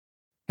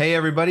Hey,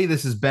 everybody,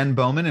 this is Ben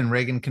Bowman and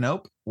Reagan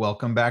Knope.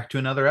 Welcome back to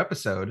another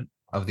episode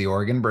of the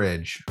Oregon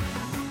Bridge.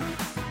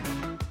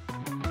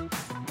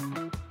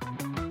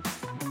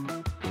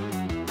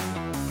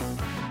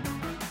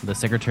 The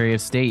Secretary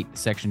of State,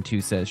 Section 2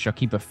 says, shall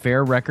keep a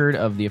fair record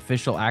of the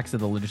official acts of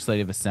the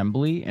Legislative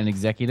Assembly and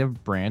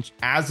Executive Branch.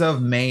 As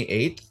of May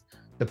 8th,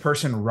 the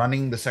person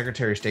running the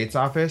Secretary of State's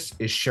office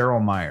is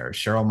Cheryl Myers.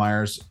 Cheryl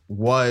Myers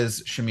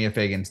was Shemia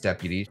Fagan's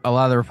deputy. A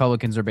lot of the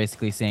Republicans are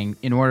basically saying,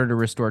 in order to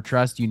restore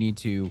trust, you need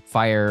to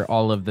fire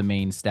all of the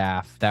main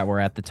staff that were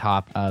at the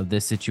top of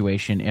this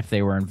situation if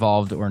they were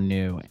involved or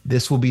knew.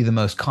 This will be the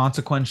most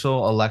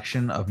consequential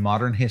election of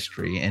modern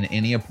history, and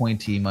any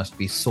appointee must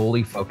be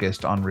solely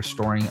focused on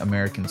restoring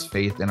Americans'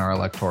 faith in our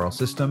electoral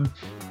system.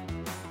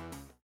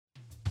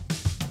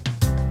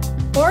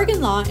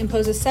 Oregon law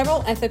imposes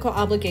several ethical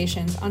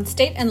obligations on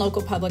state and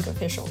local public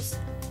officials.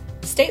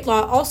 State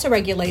law also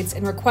regulates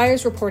and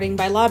requires reporting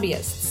by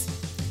lobbyists.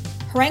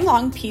 Harangue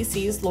Long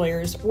PC's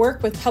lawyers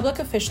work with public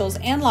officials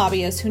and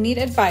lobbyists who need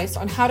advice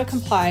on how to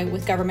comply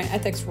with government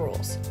ethics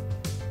rules.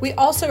 We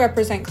also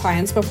represent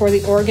clients before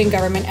the Oregon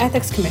Government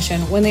Ethics Commission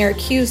when they are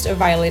accused of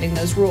violating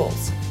those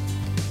rules.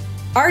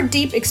 Our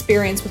deep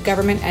experience with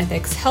government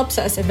ethics helps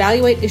us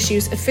evaluate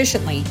issues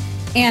efficiently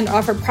and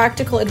offer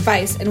practical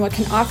advice in what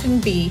can often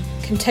be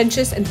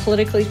contentious and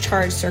politically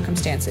charged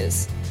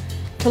circumstances.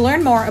 To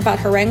learn more about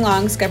Harangue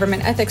Long's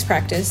government ethics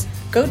practice,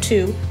 go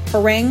to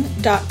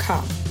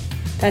harangue.com.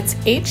 That's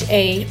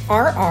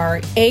HARRANG.com.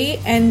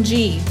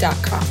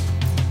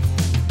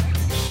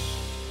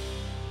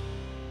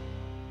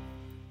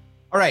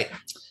 All right.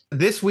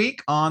 This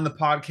week on the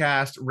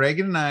podcast,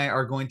 Reagan and I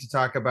are going to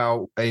talk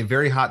about a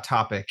very hot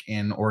topic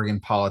in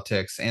Oregon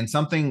politics, and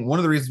one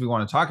of the reasons we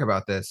want to talk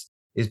about this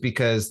is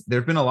because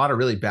there've been a lot of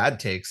really bad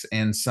takes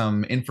and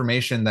some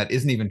information that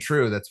isn't even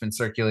true that's been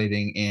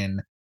circulating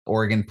in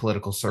Oregon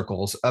political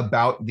circles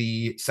about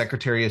the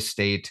Secretary of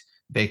State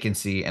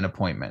vacancy and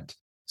appointment.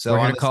 So we're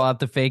going to call out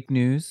the fake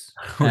news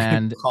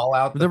and call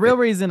out the real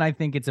reason I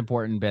think it's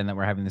important, Ben, that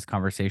we're having this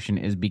conversation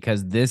is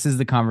because this is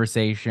the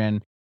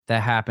conversation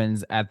that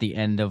happens at the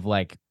end of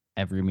like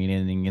every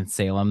meeting in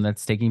Salem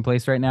that's taking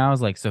place right now.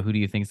 Is like, so who do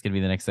you think is going to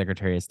be the next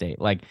Secretary of State?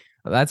 Like,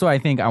 that's why I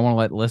think I want to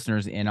let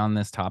listeners in on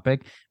this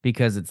topic,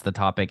 because it's the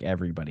topic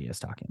everybody is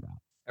talking about.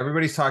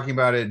 Everybody's talking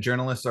about it.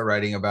 Journalists are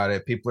writing about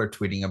it. People are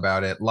tweeting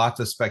about it. Lots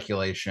of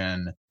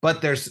speculation.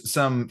 But there's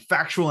some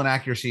factual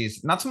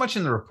inaccuracies, not so much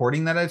in the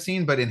reporting that I've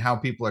seen, but in how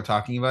people are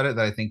talking about it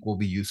that I think will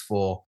be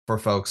useful for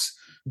folks.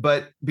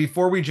 But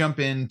before we jump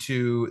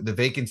into the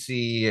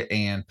vacancy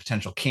and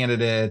potential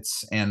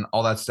candidates and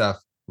all that stuff,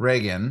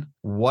 Reagan,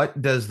 what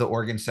does the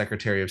Oregon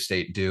Secretary of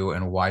State do,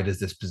 and why does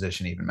this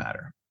position even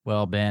matter?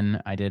 Well,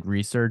 Ben, I did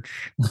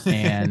research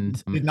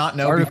and did not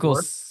know Article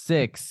before.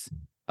 6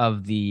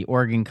 of the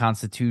Oregon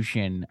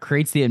Constitution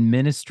creates the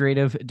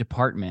administrative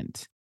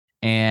department.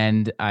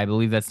 And I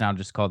believe that's now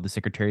just called the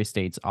Secretary of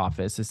State's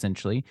office,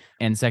 essentially.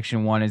 And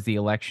Section 1 is the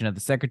election of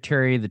the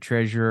Secretary, the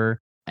Treasurer,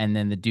 and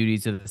then the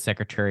duties of the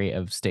Secretary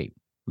of State.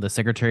 The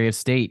Secretary of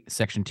State,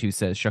 Section 2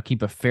 says, shall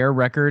keep a fair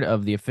record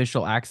of the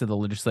official acts of the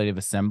Legislative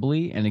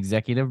Assembly and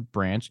Executive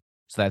Branch.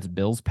 So that's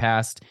bills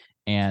passed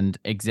and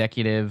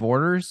executive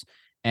orders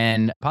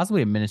and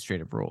possibly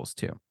administrative rules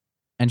too.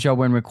 And shall,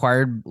 when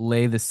required,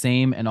 lay the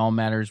same in all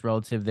matters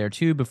relative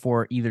thereto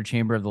before either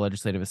chamber of the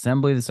Legislative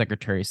Assembly. The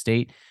Secretary of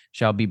State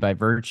shall be, by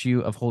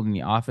virtue of holding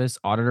the office,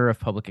 auditor of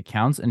public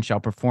accounts, and shall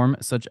perform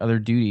such other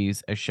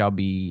duties as shall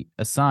be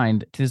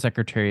assigned to the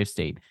Secretary of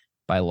State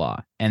by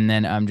law. And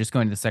then I'm just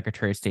going to the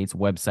Secretary of State's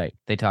website.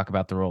 They talk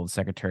about the role of the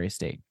Secretary of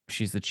State.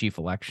 She's the chief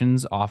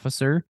elections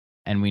officer,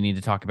 and we need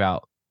to talk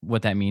about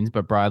what that means.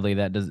 But broadly,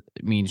 that does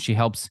mean she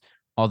helps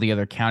all the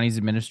other counties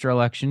administer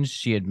elections.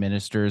 She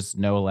administers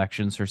no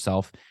elections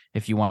herself.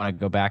 If you want to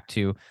go back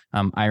to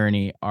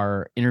irony,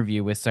 our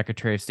interview with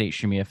Secretary of State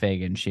Shemia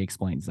Fagan, she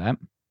explains that.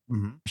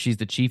 Mm-hmm. She's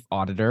the chief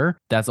auditor.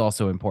 That's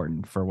also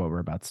important for what we're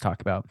about to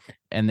talk about.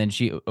 And then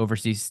she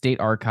oversees state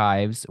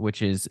archives,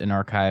 which is an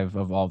archive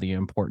of all the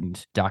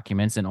important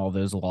documents and all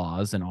those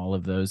laws and all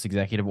of those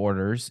executive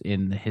orders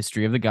in the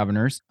history of the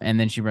governors. And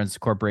then she runs the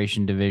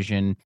corporation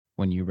division.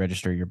 When you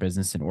register your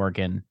business in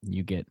Oregon,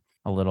 you get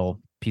a little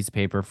piece of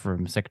paper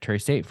from Secretary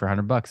of State for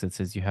 $100 that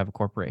says you have a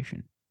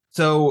corporation.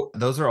 So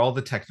those are all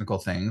the technical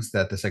things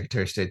that the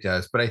Secretary of State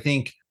does. But I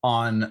think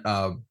on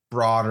a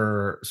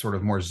broader, sort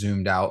of more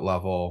zoomed out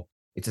level,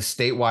 it's a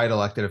statewide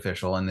elected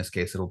official. In this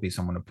case, it'll be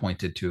someone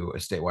appointed to a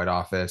statewide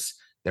office.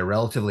 They're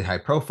relatively high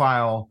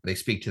profile. They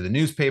speak to the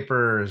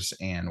newspapers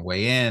and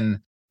weigh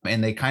in,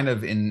 and they kind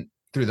of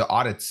through the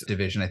audits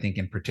division, I think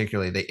in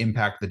particular, they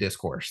impact the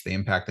discourse. They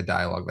impact the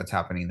dialogue that's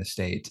happening in the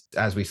state,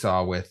 as we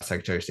saw with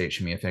Secretary of State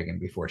Shemia Fagan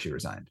before she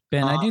resigned.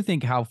 Ben, I do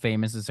think how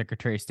famous the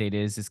Secretary of State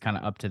is kind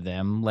of up to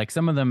them. Like,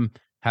 some of them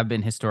have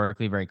been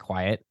historically very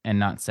quiet and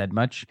not said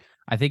much.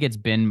 I think it's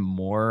been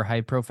more high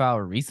profile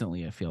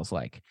recently, it feels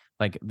like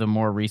the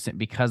more recent,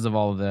 because of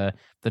all of the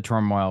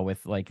turmoil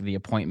with like the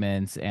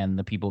appointments and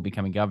the people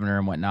becoming governor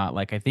and whatnot.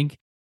 Like, I think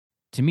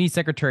To me,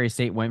 Secretary of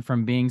State went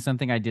from being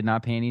something I did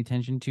not pay any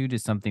attention to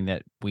something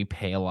that we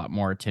pay a lot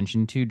more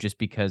attention to, just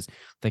because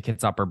the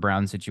Kitzhaber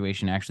Brown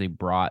situation actually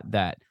brought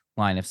that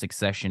line of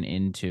succession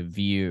into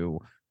view.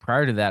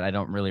 Prior to that, I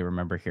don't really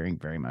remember hearing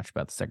very much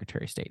about the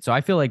Secretary of State. So I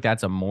feel like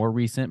that's a more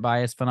recent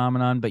bias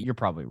phenomenon, but you're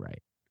probably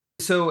right.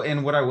 So,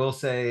 and what I will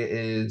say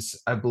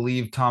is, I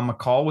believe Tom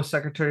McCall was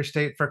Secretary of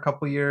State for a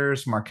couple of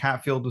years. Mark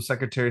Hatfield was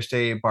Secretary of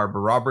State.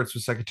 Barbara Roberts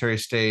was Secretary of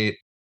State.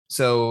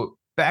 So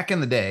back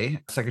in the day,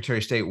 Secretary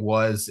of State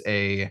was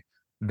a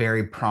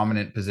very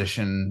prominent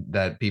position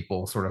that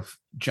people sort of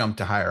jumped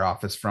to higher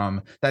office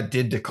from. That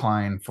did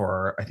decline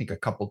for, I think, a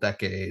couple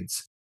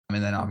decades.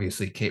 And then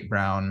obviously Kate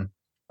Brown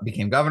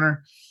became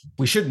governor.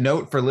 We should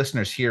note for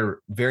listeners here,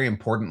 very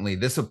importantly,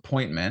 this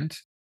appointment,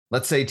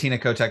 let's say Tina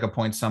Kotek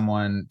appoints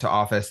someone to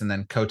office and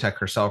then Kotek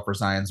herself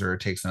resigns or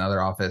takes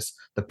another office.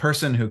 The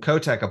person who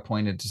Kotek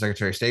appointed to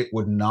Secretary of State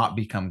would not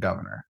become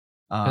governor.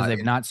 Because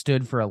they've not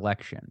stood for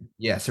election.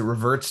 Yes, it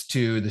reverts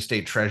to the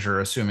state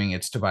treasurer, assuming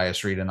it's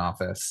Tobias Reed in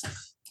office.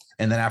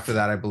 And then after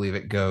that, I believe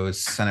it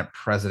goes Senate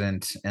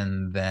president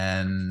and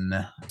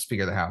then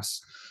Speaker of the House.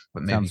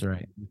 But maybe sounds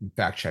right.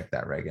 Fact check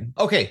that, Reagan.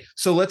 Okay,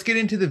 so let's get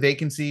into the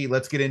vacancy.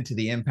 Let's get into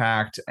the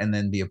impact and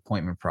then the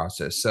appointment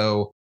process.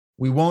 So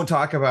we won't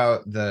talk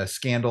about the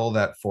scandal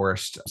that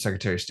forced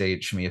Secretary of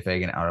State Shemia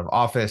Fagan out of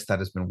office. That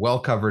has been well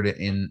covered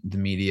in the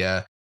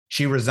media.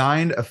 She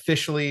resigned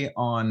officially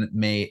on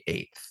May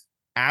 8th.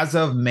 As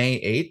of May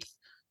 8th,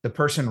 the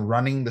person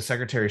running the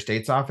Secretary of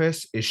State's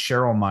office is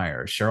Cheryl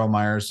Myers. Cheryl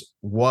Myers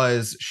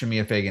was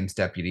Shemia Fagan's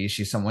deputy.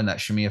 She's someone that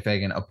Shemia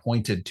Fagan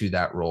appointed to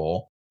that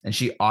role, and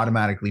she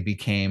automatically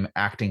became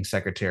acting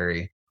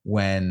secretary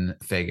when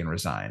Fagan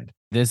resigned.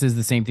 This is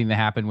the same thing that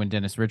happened when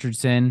Dennis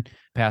Richardson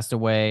passed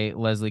away.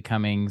 Leslie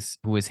Cummings,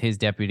 who was his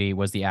deputy,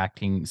 was the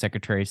acting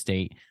Secretary of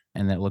State,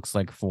 and that looks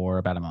like for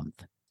about a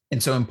month.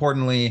 And so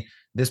importantly,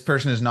 this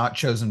person is not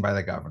chosen by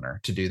the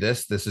governor to do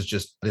this. This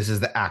is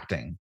the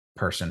acting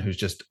person who's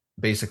just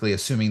basically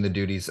assuming the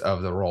duties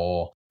of the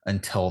role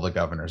until the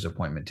governor's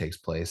appointment takes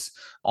place.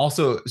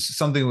 Also,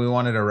 something we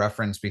wanted to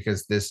reference,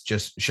 because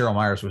Cheryl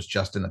Myers was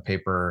just in the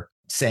paper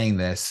saying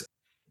this.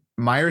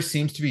 Myers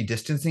seems to be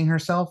distancing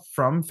herself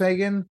from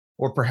Fagan,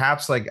 or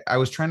perhaps I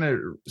was trying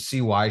to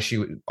see why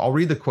I'll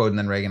read the quote and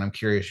then Reagan, I'm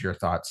curious your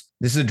thoughts.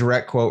 This is a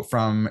direct quote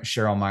from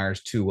Cheryl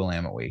Myers to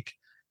Willamette Week.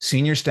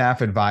 Senior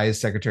staff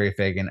advised Secretary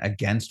Fagan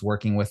against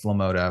working with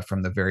LaMotta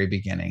from the very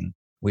beginning.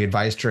 We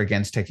advised her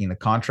against taking the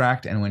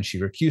contract, and when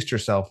she recused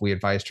herself, we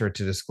advised her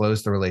to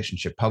disclose the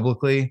relationship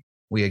publicly.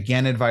 We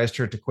again advised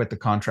her to quit the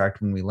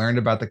contract when we learned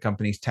about the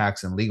company's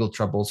tax and legal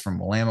troubles from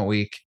Willamette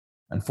Week.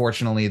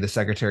 Unfortunately, the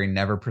secretary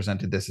never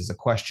presented this as a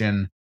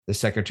question. The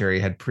secretary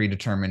had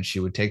predetermined she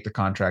would take the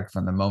contract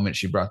from the moment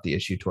she brought the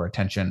issue to our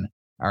attention.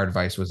 Our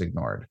advice was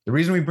ignored. The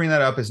reason we bring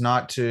that up is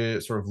not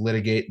to sort of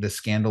litigate the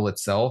scandal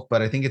itself,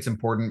 but I think it's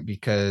important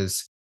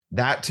because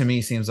that to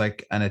me seems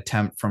like an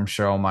attempt from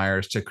Cheryl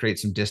Myers to create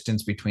some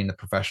distance between the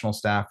professional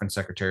staff and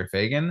Secretary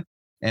Fagan,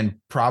 and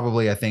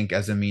probably, I think,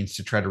 as a means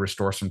to try to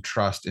restore some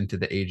trust into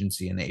the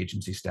agency and the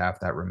agency staff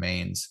that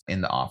remains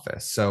in the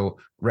office. So,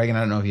 Reagan, I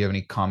don't know if you have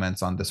any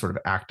comments on the sort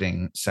of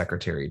acting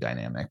secretary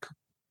dynamic.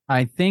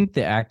 I think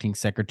the acting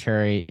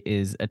secretary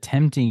is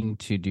attempting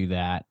to do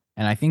that.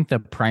 And I think the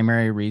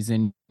primary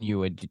reason you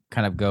would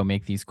kind of go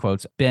make these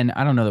quotes, Ben,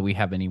 I don't know that we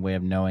have any way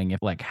of knowing if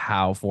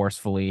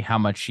how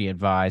much she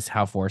advised,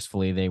 how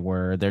forcefully they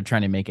were. They're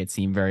trying to make it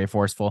seem very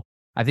forceful.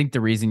 I think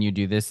the reason you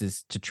do this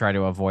is to try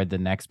to avoid the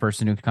next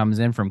person who comes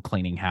in from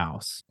cleaning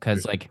house.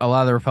 Because a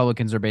lot of the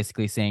Republicans are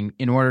basically saying,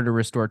 in order to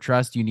restore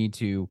trust, you need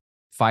to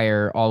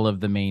fire all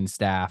of the main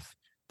staff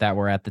that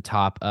were at the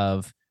top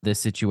of this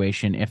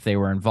situation if they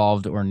were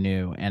involved or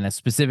new. And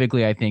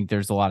specifically, I think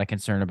there's a lot of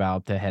concern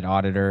about the head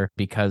auditor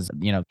because,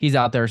 he's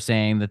out there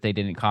saying that they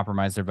didn't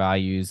compromise their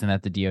values and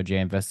that the DOJ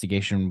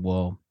investigation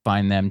will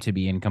find them to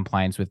be in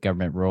compliance with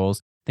government rules.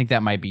 I think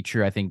that might be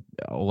true. I think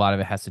a lot of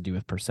it has to do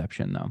with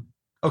perception, though.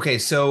 Okay,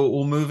 so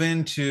we'll move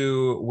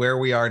into where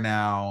we are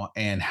now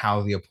and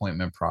how the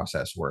appointment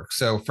process works.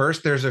 So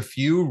first, there's a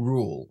few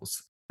rules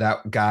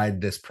that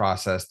guide this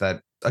process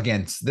that,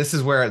 again, this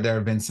is where there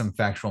have been some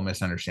factual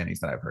misunderstandings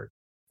that I've heard.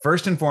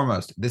 First and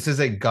foremost, this is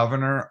a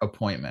governor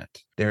appointment.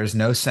 There is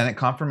no Senate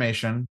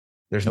confirmation.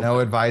 There's no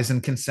advice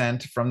and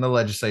consent from the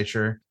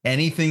legislature.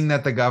 Anything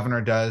that the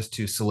governor does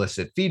to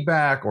solicit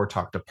feedback or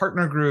talk to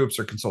partner groups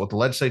or consult with the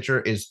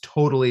legislature is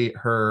totally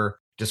her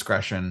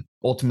discretion.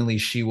 Ultimately,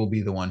 she will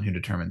be the one who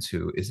determines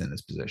who is in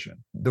this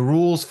position. The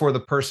rules for the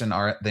person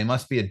are they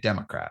must be a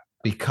Democrat.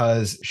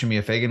 Because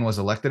Shemia Fagan was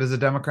elected as a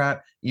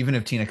Democrat, even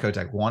if Tina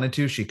Kotek wanted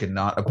to, she could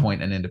not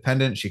appoint an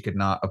independent. She could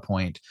not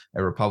appoint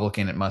a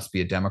Republican. It must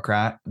be a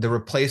Democrat. The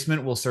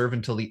replacement will serve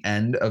until the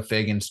end of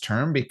Fagan's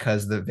term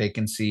because the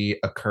vacancy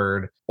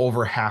occurred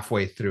over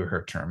halfway through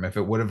her term. If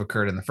it would have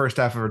occurred in the first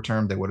half of her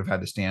term, they would have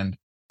had to stand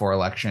for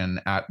election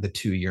at the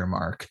 2-year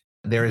mark.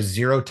 There is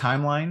zero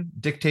timeline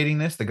dictating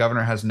this. The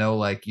governor has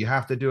no, you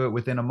have to do it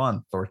within a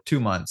month or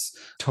 2 months.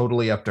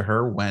 Totally up to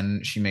her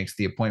when she makes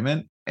the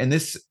appointment. And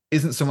this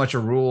isn't so much a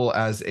rule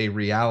as a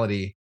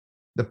reality.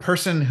 the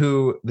person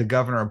who the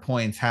governor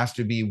appoints has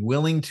to be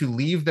willing to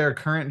leave their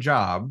current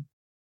job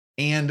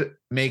and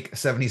make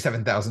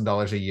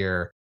 $77,000 a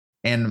year.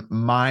 And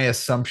my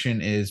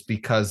assumption is,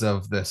 because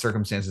of the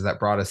circumstances that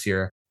brought us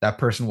here, that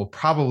person will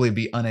probably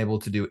be unable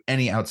to do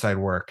any outside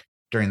work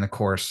during the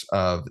course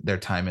of their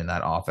time in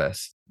that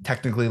office.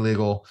 Technically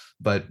legal,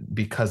 but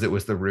because it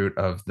was the root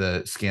of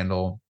the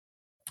scandal,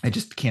 I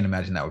just can't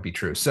imagine that would be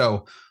true.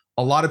 So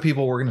a lot of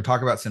people, we're going to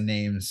talk about some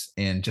names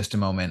in just a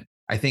moment.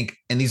 I think,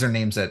 and these are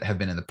names that have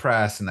been in the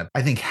press, and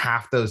I think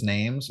half those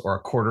names or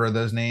a quarter of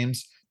those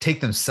names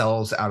take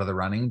themselves out of the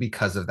running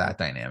because of that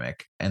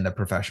dynamic and the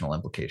professional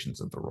implications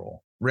of the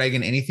role.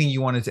 Reagan, anything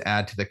you wanted to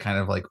add to the kind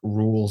of like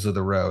rules of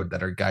the road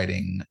that are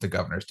guiding the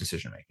governor's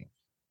decision making?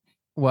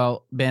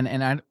 Well, Ben,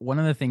 and one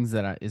of the things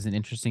that is an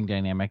interesting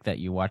dynamic that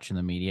you watch in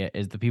the media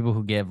is the people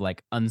who give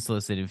like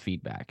unsolicited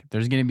feedback.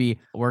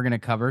 We're going to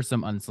cover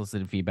some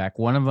unsolicited feedback.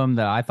 One of them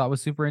that I thought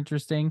was super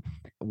interesting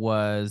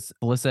was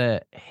Alyssa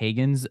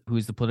Hagens,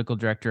 who's the political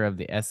director of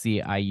the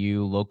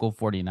SCIU Local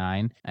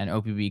 49, and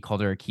OPB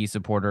called her a key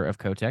supporter of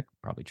Kotek,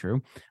 probably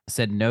true,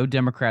 said no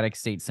Democratic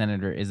state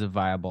senator is a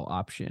viable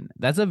option.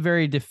 That's a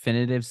very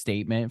definitive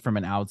statement from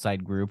an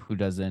outside group who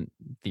doesn't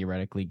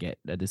theoretically get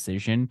a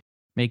decision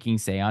making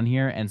say on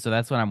here. And so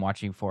that's what I'm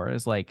watching for,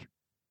 is like,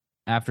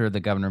 after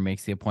the governor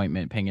makes the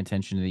appointment, paying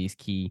attention to these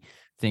key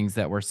things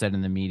that were said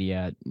in the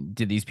media.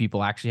 Did these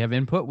people actually have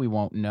input? We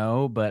won't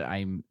know, but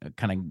I'm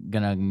kind of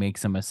going to make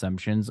some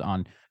assumptions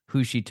on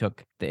who she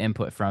took the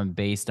input from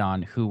based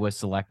on who was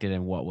selected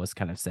and what was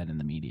kind of said in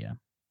the media.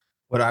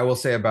 What I will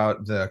say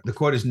about the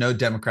quote is no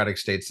Democratic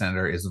state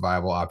senator is a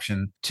viable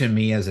option. To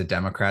me, as a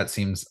Democrat,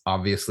 seems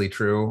obviously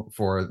true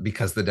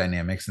because the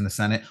dynamics in the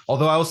Senate.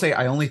 Although I will say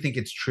I only think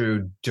it's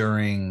true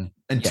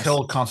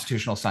until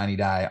constitutional sine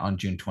die on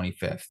June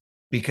 25th.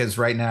 Because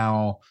right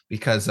now,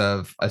 because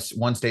of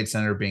one state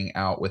senator being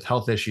out with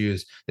health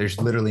issues, there's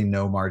literally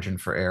no margin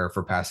for error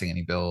for passing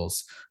any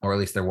bills, or at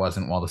least there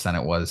wasn't while the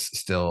Senate was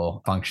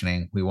still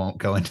functioning. We won't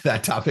go into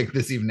that topic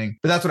this evening,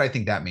 but that's what I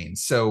think that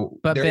means.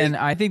 But Ben,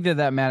 I think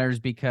that matters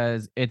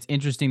because it's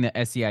interesting that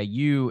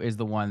SEIU is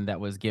the one that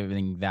was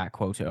giving that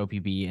quote to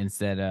OPB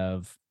instead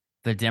of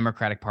the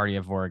Democratic Party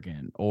of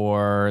Oregon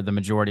or the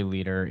majority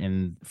leader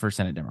for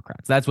Senate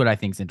Democrats. That's what I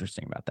think is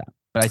interesting about that.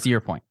 But I see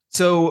your point.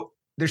 So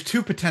there's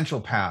two potential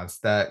paths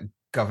that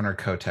Governor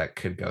Kotek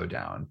could go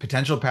down.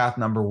 Potential path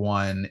number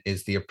one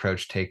is the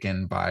approach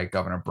taken by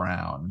Governor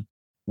Brown,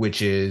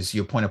 which is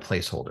you appoint a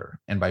placeholder.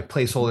 And by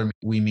placeholder,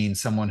 we mean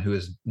someone who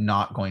is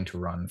not going to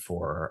run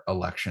for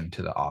election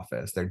to the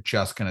office. They're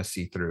just going to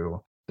see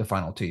through the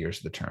final 2 years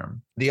of the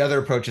term. The other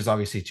approach is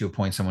obviously to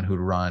appoint someone who'd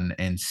run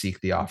and seek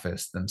the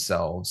office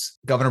themselves.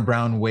 Governor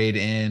Brown weighed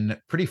in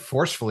pretty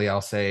forcefully,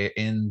 I'll say,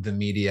 in the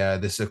media.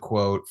 This is a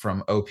quote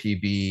from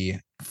OPB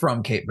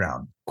from Kate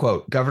Brown.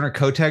 Quote, Governor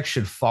Kotek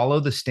should follow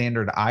the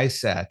standard I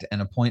set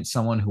and appoint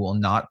someone who will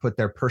not put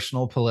their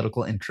personal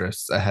political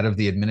interests ahead of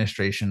the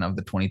administration of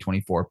the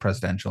 2024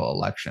 presidential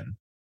election,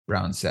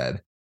 Brown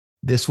said.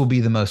 This will be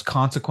the most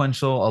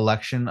consequential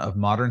election of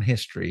modern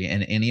history,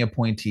 and any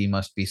appointee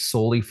must be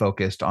solely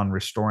focused on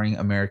restoring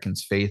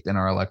Americans' faith in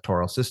our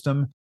electoral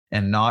system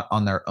and not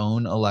on their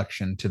own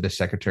election to the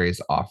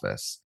secretary's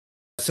office.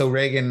 So,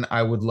 Reagan,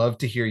 I would love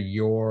to hear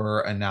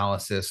your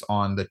analysis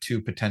on the two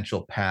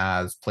potential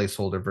paths,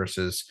 placeholder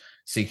versus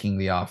seeking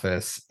the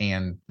office,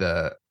 and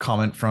the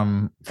comment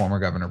from former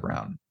Governor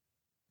Brown.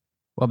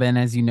 Well, Ben,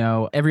 as you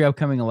know, every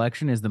upcoming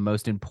election is the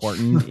most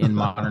important in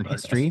modern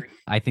history.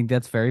 I think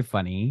that's very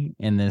funny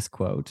in this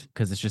quote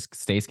because it just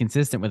stays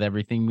consistent with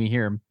everything we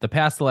hear. The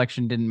past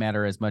election didn't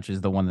matter as much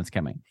as the one that's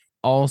coming.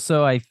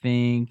 Also, I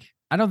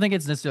don't think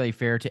it's necessarily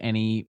fair to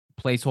any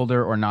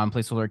placeholder or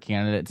non-placeholder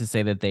candidate to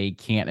say that they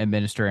can't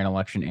administer an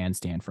election and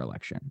stand for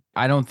election.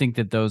 I don't think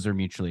that those are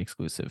mutually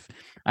exclusive.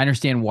 I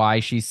understand why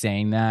she's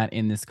saying that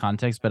in this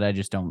context, but I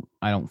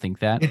don't think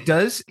that. It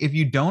does. If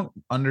you don't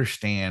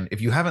understand,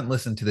 if you haven't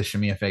listened to the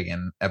Shemia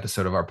Fagan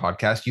episode of our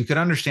podcast, you could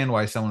understand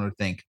why someone would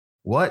think,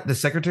 what? The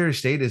Secretary of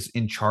State is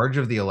in charge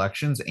of the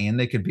elections and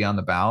they could be on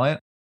the ballot?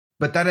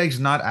 But that is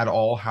not at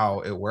all how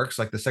it works.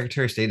 Like, the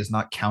Secretary of State is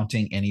not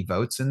counting any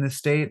votes in this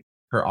state.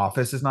 Her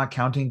office is not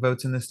counting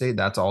votes in the state.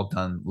 That's all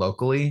done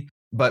locally.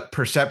 But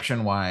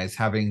perception-wise,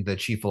 having the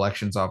chief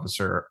elections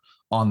officer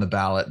on the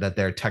ballot that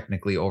they're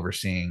technically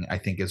overseeing, I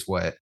think is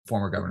what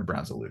former Governor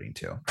Brown's alluding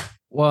to.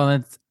 Well,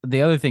 that's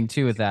the other thing,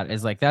 too, with that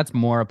is like that's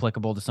more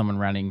applicable to someone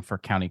running for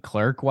county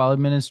clerk while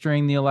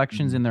administering the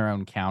elections in their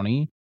own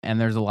county. And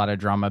there's a lot of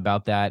drama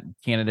about that.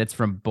 Candidates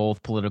from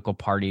both political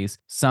parties,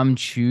 some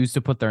choose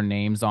to put their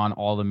names on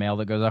all the mail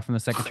that goes off from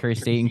the Secretary of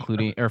State,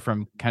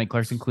 from county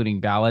clerks, including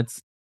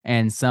ballots.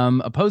 And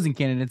some opposing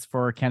candidates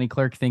for county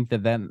clerk think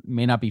that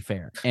may not be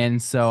fair. And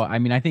so, I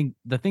mean, I think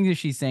the thing that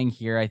she's saying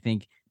here, I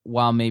think,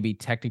 while maybe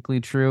technically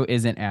true,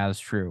 isn't as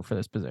true for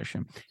this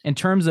position. In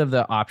terms of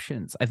the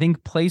options, I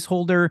think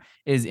placeholder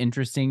is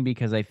interesting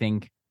because I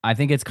think I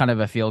think it's kind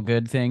of a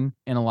feel-good thing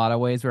in a lot of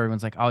ways where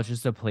everyone's like, oh, it's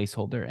just a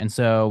placeholder. And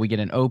so we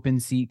get an open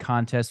seat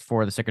contest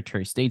for the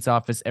Secretary of State's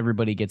office.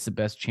 Everybody gets the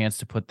best chance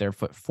to put their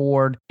foot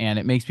forward, and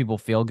it makes people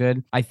feel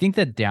good. I think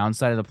the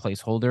downside of the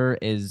placeholder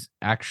is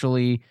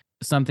actually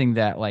something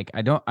that, like,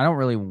 I don't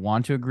really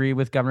want to agree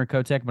with Governor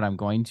Kotek, but I'm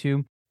going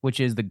to, which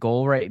is the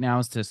goal right now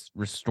is to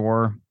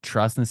restore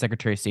trust in the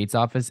Secretary of State's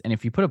office. And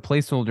if you put a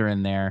placeholder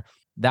in there,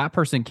 that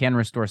person can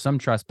restore some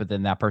trust, but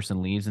then that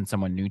person leaves and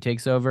someone new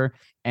takes over.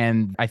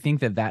 And I think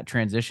that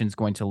transition is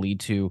going to lead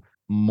to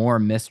more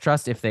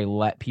mistrust if they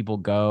let people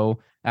go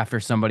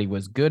after somebody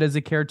was good as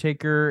a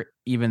caretaker,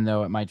 even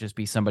though it might just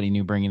be somebody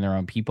new bringing their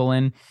own people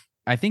in.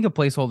 I think a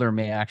placeholder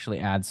may actually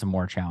add some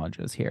more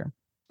challenges here.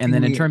 And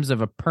then in terms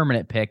of a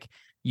permanent pick,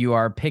 you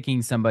are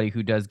picking somebody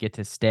who does get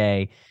to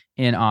stay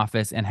in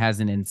office and has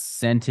an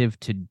incentive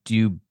to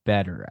do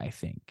better, I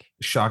think.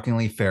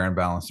 Shockingly fair and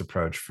balanced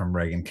approach from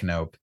Reagan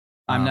Knope.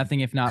 I'm nothing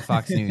if not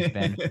Fox News,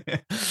 Ben.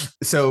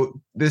 So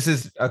this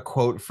is a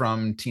quote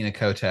from Tina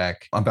Kotek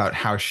about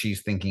how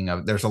she's thinking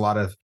of, there's a lot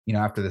of,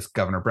 after this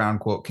Governor Brown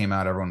quote came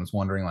out, everyone was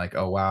wondering like,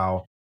 oh,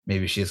 wow,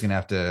 maybe she's going to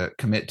have to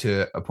commit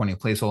to appointing a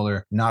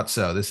placeholder. Not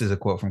so. This is a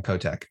quote from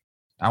Kotek.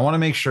 I want to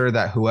make sure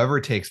that whoever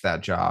takes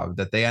that job,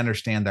 that they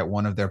understand that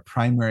one of their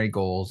primary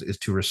goals is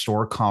to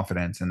restore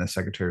confidence in the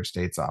Secretary of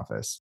State's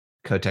office,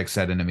 Kotek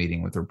said in a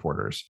meeting with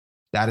reporters.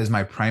 That is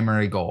my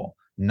primary goal,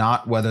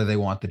 not whether they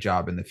want the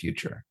job in the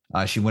future.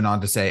 She went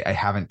on to say, I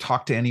haven't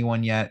talked to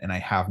anyone yet, and I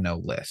have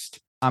no list.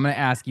 I'm going to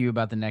ask you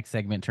about the next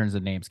segment in terms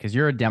of names, because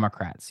you're a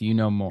Democrat, so you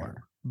know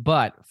more.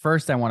 But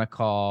first, I want to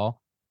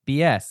call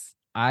BS.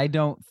 I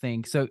don't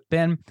think so.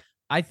 Ben,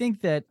 I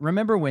think that,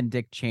 remember when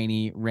Dick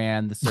Cheney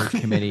ran the search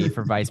committee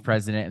for vice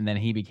president, and then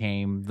he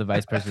became the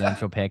vice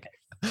presidential pick?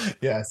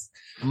 Yes.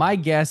 My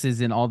guess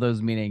is in all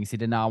those meetings, he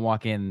did not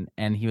walk in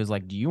and he was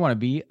like, do you want to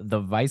be the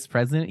vice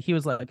president? He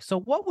was like, so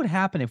what would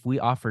happen if we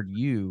offered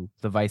you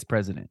the vice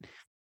president?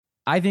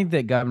 I think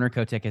that Governor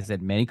Kotek has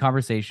had many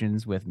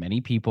conversations with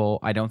many people.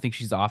 I don't think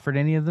she's offered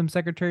any of them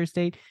Secretary of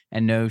State.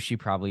 And no, she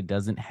probably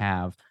doesn't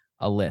have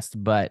a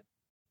list. But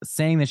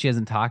saying that she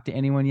hasn't talked to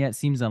anyone yet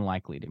seems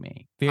unlikely to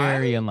me.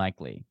 Very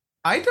unlikely.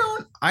 I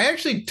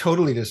actually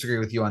totally disagree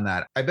with you on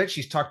that. I bet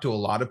she's talked to a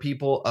lot of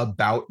people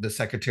about the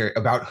secretary,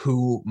 about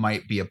who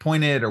might be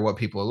appointed or what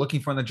people are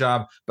looking for in the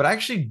job. But I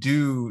actually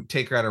do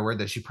take her at her word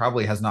that she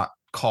probably has not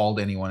called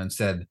anyone and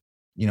said,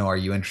 are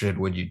you interested?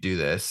 Would you do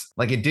this?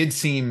 Like, it did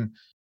seem,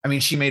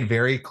 she made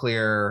very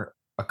clear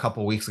a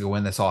couple weeks ago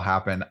when this all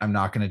happened, I'm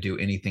not going to do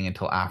anything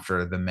until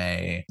after the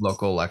May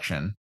local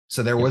election.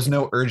 So there was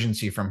no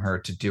urgency from her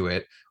to do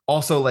it.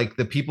 Also, like,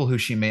 the people who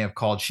she may have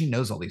called, she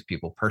knows all these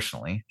people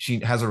personally. She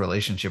has a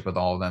relationship with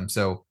all of them.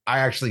 So I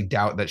actually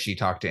doubt that she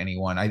talked to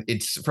anyone.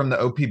 It's from the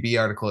OPB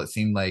article. It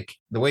seemed like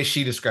the way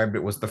she described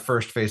it was the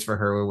first phase for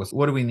her was,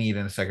 what do we need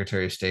in a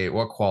Secretary of State?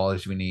 What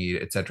qualities do we need,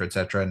 et cetera, et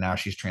cetera. And now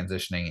she's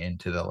transitioning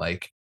into the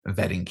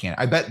vetting can.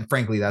 I bet,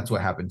 frankly, that's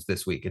what happens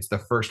this week. It's the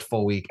first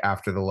full week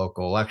after the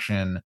local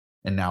election.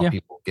 And now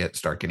people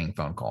start getting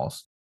phone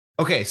calls.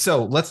 Okay,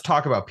 so let's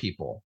talk about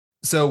people.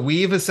 So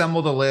we've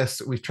assembled a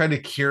list. We've tried to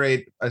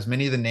curate as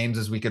many of the names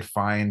as we could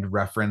find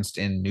referenced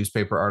in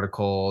newspaper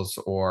articles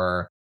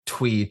or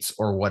tweets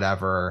or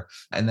whatever,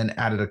 and then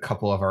added a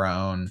couple of our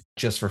own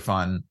just for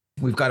fun.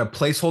 We've got a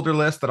placeholder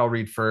list that I'll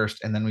read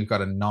first, and then we've got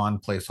a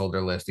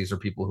non-placeholder list. These are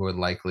people who would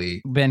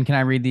likely... Ben, can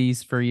I read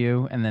these for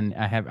you? And then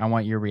I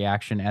want your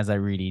reaction as I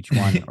read each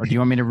one. Or do you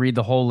want me to read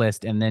the whole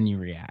list and then you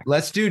react?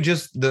 Let's do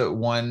just the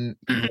one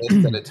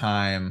list at a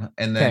time,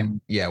 and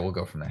then, we'll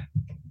go from there.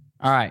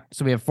 All right.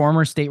 So we have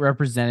former state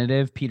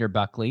representative Peter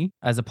Buckley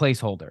as a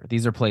placeholder.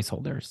 These are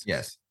placeholders.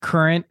 Yes.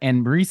 Current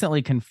and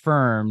recently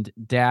confirmed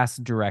DAS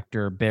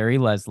director Barry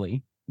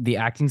Leslie, the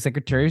acting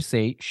Secretary of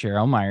State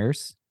Cheryl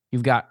Myers.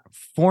 You've got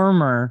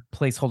former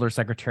placeholder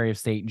Secretary of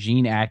State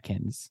Gene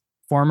Atkins,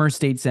 former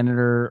state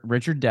senator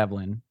Richard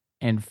Devlin,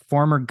 and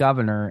former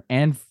governor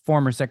and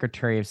former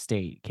Secretary of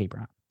State Kate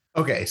Brown.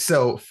 Okay,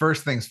 so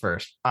first things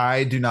first,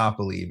 I do not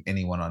believe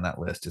anyone on that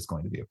list is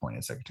going to be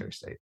appointed Secretary of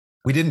State.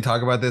 We didn't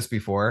talk about this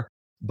before,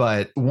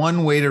 but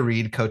one way to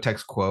read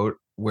Kotek's quote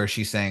where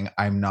she's saying,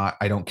 I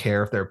don't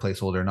care if they're a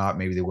placeholder or not,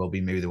 maybe they will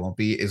be, maybe they won't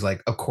be, is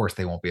like, of course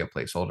they won't be a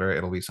placeholder.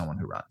 It'll be someone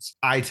who runs.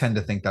 I tend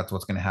to think that's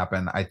what's going to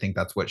happen. I think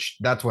that's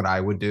what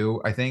I would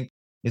do, I think,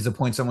 is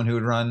appoint someone who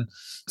would run.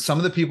 Some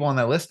of the people on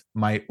that list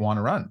might want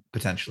to run,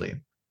 potentially.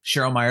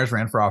 Cheryl Myers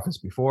ran for office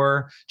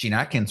before. Gene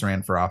Atkins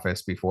ran for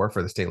office before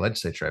for the state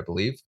legislature, I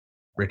believe.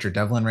 Richard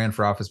Devlin ran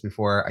for office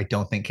before. I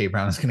don't think Kate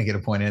Brown is going to get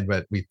appointed,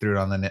 but we threw it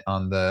on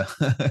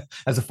the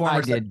as a former.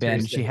 I did,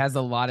 Ben. She has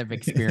a lot of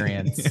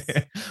experience.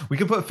 We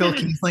could put Phil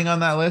Kiesling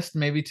on that list,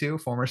 maybe too,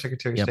 former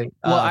Secretary of State.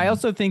 Well, I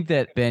also think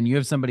that, Ben, you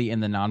have somebody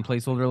in the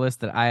non-placeholder list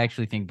that I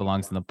actually think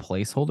belongs in the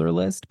placeholder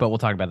list, but we'll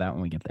talk about that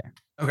when we get there.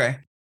 Okay.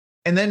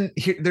 And then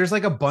there's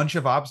like a bunch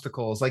of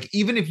obstacles. Like,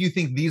 even if you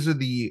think these are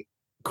the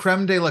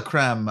creme de la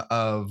creme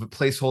of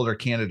placeholder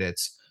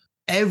candidates,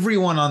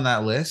 everyone on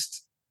that list,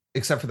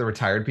 except for the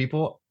retired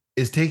people,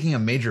 is taking a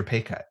major pay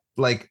cut.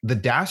 Like, the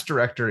DAS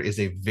director is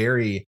a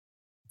very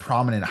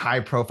prominent,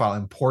 high profile,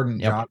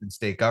 important job in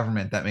state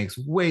government that makes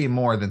way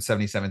more than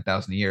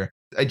 $77,000 a year.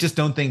 I just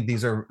don't think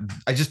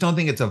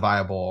it's a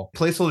viable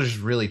placeholder. Is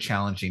really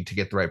challenging to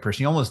get the right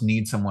person. You almost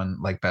need someone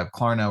like Bev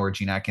Klarno or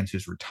Gene Atkins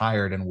who's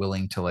retired and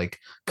willing to like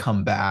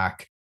come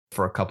back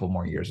for a couple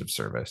more years of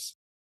service.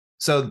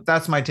 So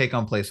that's my take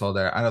on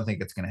placeholder. I don't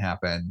think it's going to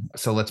happen.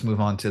 So let's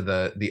move on to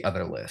the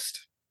other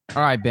list.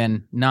 All right,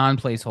 Ben,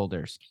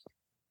 non-placeholders.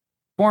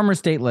 Former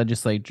state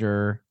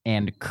legislature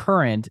and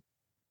current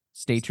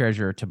state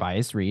treasurer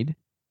Tobias Reed,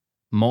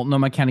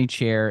 Multnomah County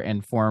Chair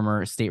and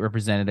former state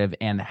representative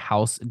and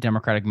House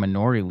Democratic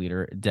Minority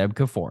Leader Deb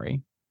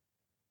Kafori,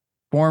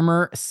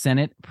 former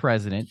Senate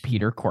President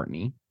Peter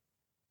Courtney,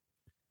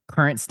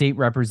 current state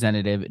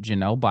representative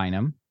Janelle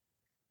Bynum,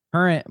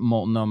 current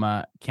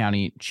Multnomah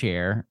County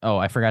Chair. Oh,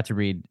 I forgot to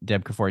read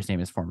Deb Kafori's name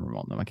as former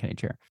Multnomah County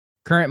Chair.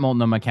 Current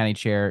Multnomah County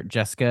Chair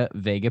Jessica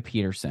Vega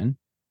Peterson,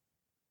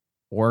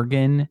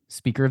 Oregon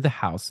Speaker of the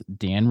House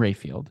Dan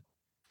Rayfield,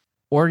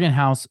 Oregon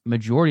House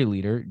Majority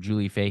Leader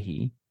Julie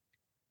Fahey,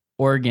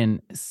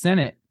 Oregon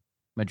Senate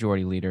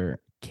Majority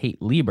Leader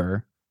Kate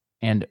Lieber,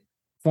 and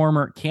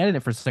former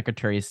candidate for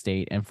Secretary of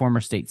State and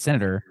former state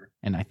senator,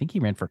 and I think he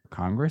ran for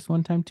Congress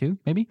one time too,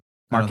 maybe,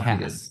 Mark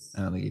Hass.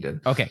 I don't think he did.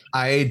 Okay.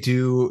 I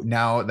do,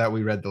 now that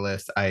we read the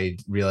list, I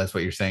realize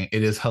what you're saying.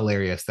 It is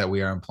hilarious that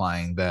we are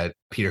implying that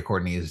Peter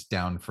Courtney is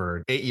down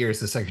for 8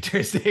 years as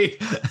Secretary of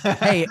State.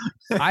 Hey,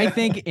 I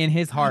think in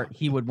his heart,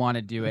 he would want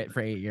to do it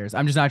for 8 years.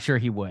 I'm just not sure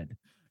he would.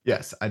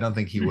 Yes, I don't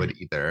think he would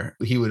either.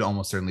 He would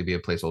almost certainly be a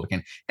placeholder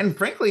candidate. And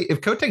frankly, if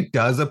Kotek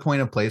does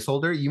appoint a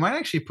placeholder, you might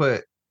actually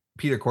put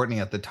Peter Courtney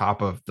at the top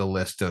of the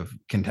list of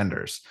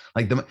contenders.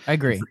 I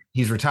agree.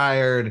 He's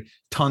retired,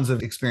 tons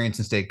of experience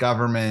in state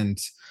government.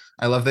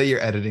 I love that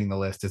you're editing the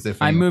list as if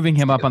I'm moving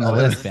him up on the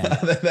list, Ben.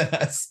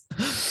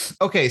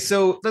 Okay,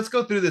 so let's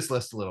go through this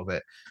list a little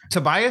bit.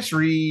 Tobias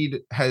Reed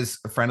has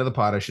a friend of the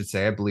pod, I should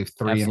say. I believe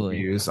 3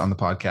 interviews on the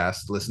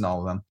podcast. Listen to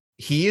all of them.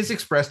 He has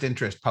expressed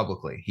interest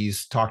publicly.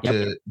 He's talked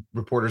to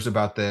reporters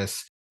about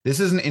this. This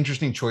is an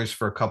interesting choice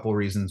for a couple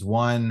reasons.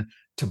 One,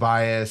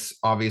 Tobias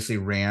obviously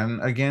ran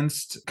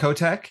against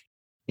Kotek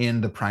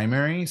in the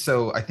primary.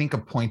 So I think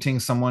appointing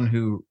someone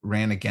who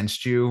ran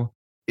against you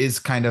is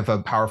kind of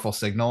a powerful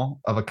signal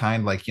of a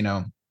kind. Like, you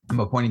know, I'm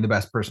appointing the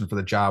best person for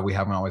the job. We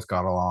haven't always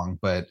got along,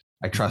 but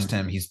I trust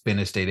him. He's been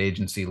a state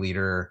agency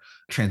leader.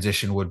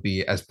 Transition would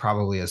be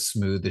probably as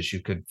smooth as you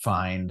could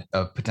find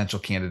of potential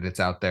candidates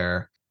out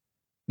there.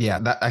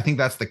 Yeah, I think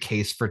that's the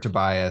case for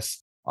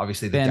Tobias.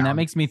 Obviously, that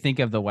makes me think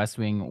of The West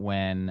Wing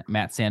when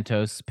Matt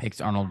Santos picks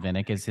Arnold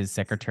Vinnick as his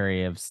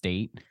Secretary of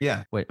State.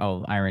 Yeah. Wait,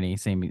 irony,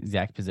 same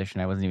exact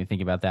position. I wasn't even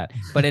thinking about that.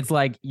 But it's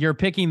like you're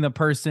picking the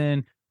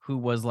person who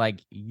was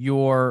like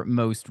your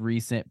most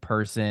recent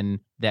person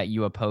that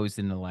you opposed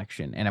in the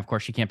election. And of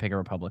course, you can't pick a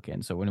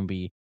Republican. So it wouldn't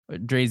be,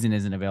 Drazen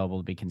isn't available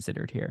to be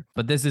considered here.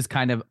 But this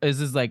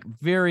is like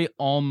very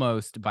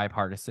almost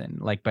bipartisan,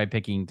 like by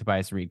picking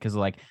Tobias Reed, because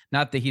like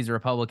not that he's a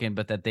Republican,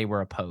 but that they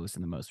were opposed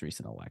in the most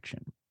recent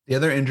election. The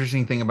other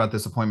interesting thing about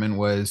this appointment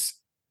was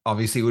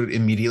obviously it would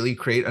immediately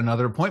create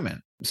another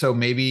appointment. So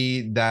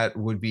maybe that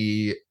would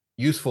be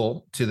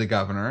useful to the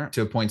governor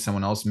to appoint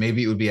someone else.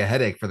 Maybe it would be a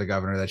headache for the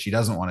governor that she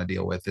doesn't want to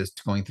deal with, is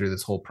going through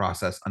this whole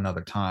process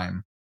another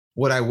time.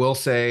 What I will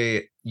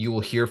say, you will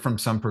hear from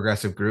some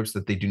progressive groups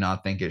that they do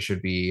not think it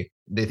should be,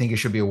 they think it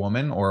should be a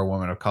woman or a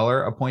woman of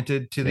color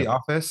appointed to the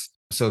office.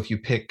 So if you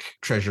pick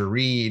Treasurer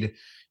Reed,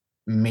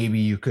 maybe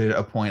you could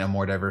appoint a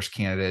more diverse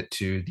candidate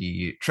to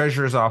the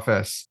treasurer's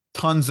office.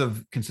 Tons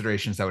of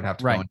considerations that would have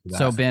to go into that.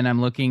 So Ben, I'm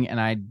looking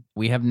and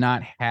we have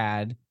not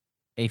had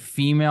a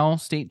female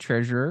state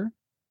treasurer.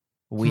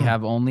 We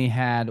have only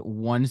had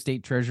one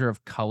state treasurer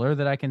of color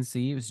that I can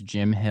see. It was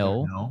Jim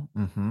Hill.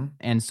 Mm-hmm.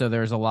 And so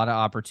there's a lot of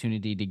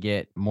opportunity to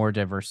get more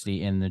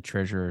diversity in the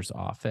treasurer's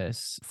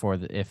office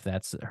if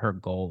that's her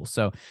goal.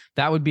 So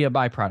that would be a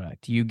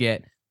byproduct. You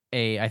get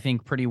I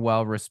think, pretty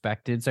well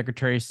respected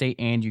Secretary of State,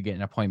 and you get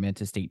an appointment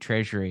to state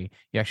treasury.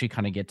 You actually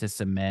kind of get to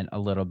cement a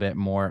little bit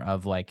more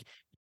of like,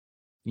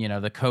 you know,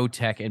 the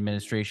Kotek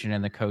administration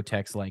and the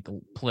Kotek's like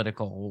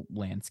political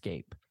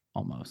landscape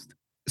almost.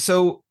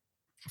 So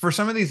for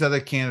some of these other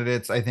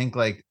candidates, I think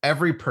like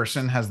every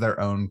person has their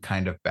own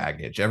kind of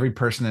baggage. Every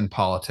person in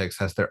politics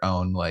has their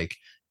own like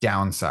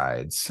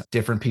downsides,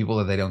 different people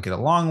that they don't get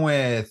along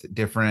with,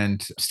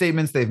 different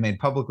statements they've made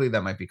publicly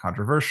that might be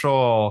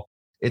controversial,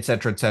 et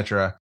cetera, et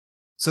cetera.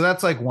 So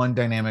that's like one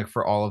dynamic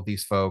for all of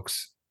these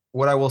folks.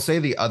 What I will say,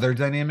 the other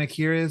dynamic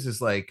here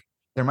is like,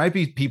 there might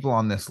be people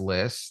on this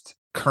list,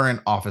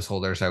 current office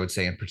holders, I would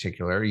say in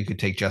particular. You could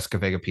take Jessica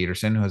Vega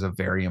Peterson, who has a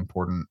very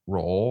important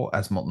role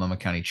as Multnomah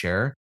County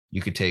Chair.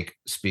 You could take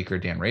Speaker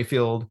Dan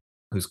Rayfield,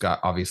 who's got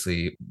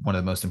obviously one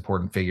of the most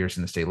important figures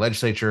in the state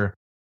legislature.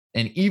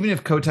 And even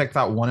if Kotek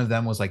thought one of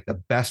them was like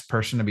the best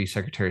person to be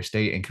Secretary of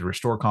State and could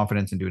restore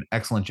confidence and do an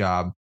excellent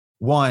job,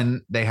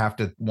 one, they have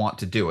to want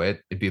to do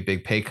it. It'd be a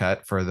big pay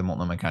cut for the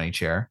Multnomah County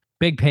Chair.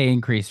 Big pay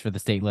increase for the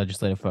state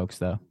legislative folks,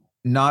 though.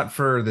 Not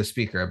for the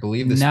Speaker. I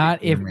believe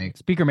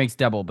Speaker makes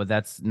double, but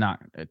that's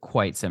not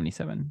quite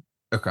 77.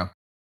 Okay.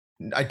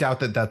 I doubt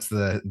that that's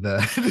the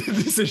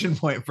decision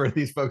point for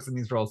these folks in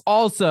these roles.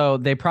 Also,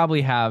 they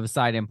probably have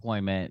side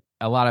employment.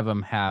 A lot of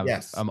them have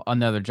Yes.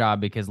 Another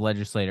job because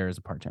legislator is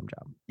a part-time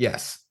job.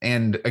 Yes.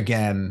 And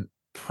again,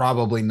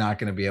 probably not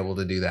going to be able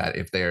to do that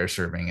if they are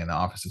serving in the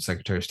office of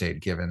Secretary of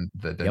State, given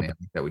the dynamic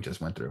that we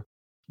just went through.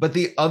 But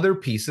the other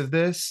piece of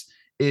this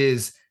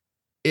is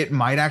it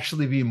might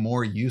actually be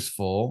more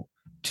useful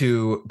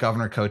to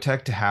Governor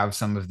Kotek to have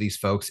some of these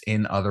folks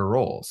in other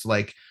roles.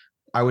 Like,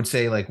 I would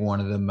say, like, one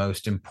of the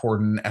most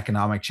important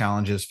economic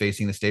challenges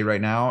facing the state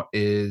right now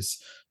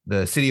is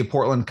the city of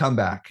Portland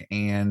comeback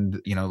and,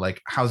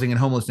 like housing and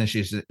homelessness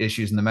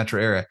issues in the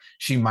metro area.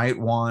 She might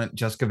want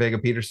Jessica Vega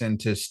Peterson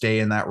to stay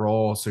in that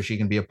role so she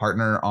can be a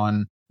partner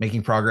on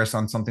making progress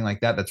on something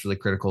like that that's really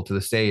critical to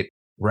the state,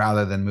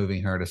 rather than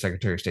moving her to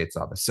Secretary of State's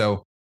office.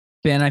 So,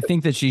 Ben, I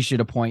think that she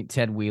should appoint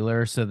Ted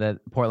Wheeler so that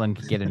Portland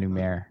can get a new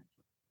mayor.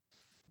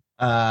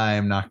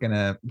 I'm not going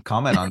to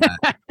comment on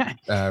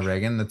that,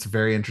 Reagan. That's a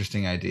very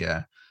interesting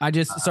idea. I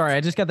just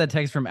got that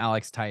text from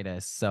Alex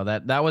Titus. So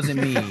that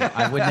wasn't me.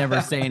 I would never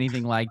say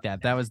anything like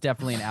that. That was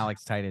definitely an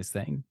Alex Titus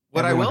thing.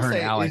 What I will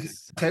say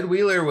is Ted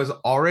Wheeler was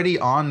already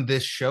on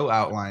this show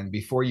outline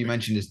before you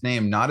mentioned his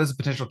name, not as a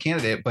potential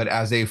candidate, but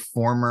as a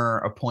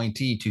former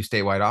appointee to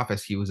statewide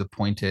office. He was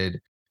appointed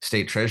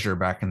state treasurer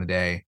back in the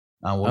day.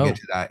 We'll get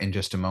to that in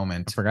just a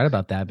moment. I forgot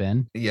about that,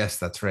 Ben. Yes,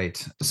 that's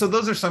right. So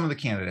those are some of the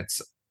candidates.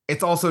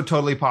 It's also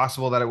totally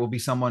possible that it will be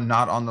someone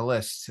not on the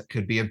list. It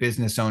could be a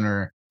business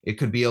owner. It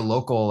could be a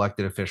local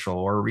elected official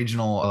or a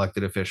regional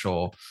elected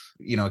official.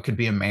 It could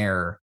be a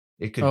mayor.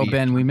 It could be.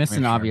 Ben, we missed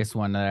an obvious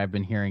one that I've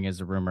been hearing as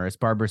a rumor. It's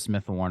Barbara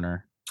Smith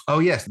Warner. Oh,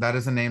 yes. That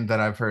is a name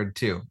that I've heard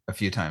too a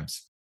few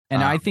times.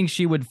 And I think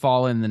she would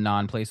fall in the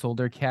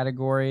non-placeholder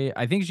category.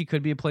 I think she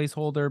could be a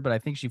placeholder, but I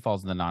think she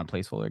falls in the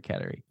non-placeholder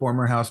category.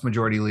 Former House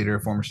Majority Leader,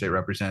 former state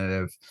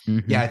representative.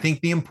 Mm-hmm. Yeah, I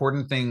think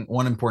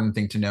one important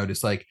thing to note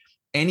is, like,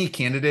 any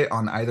candidate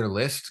on either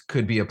list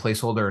could be a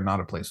placeholder or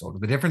not a placeholder.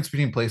 The difference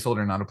between placeholder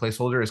and not a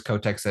placeholder is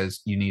Kotek says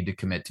you need to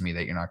commit to me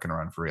that you're not going to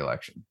run for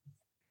re-election.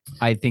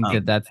 I think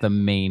that's the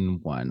main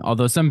one.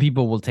 Although some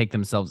people will take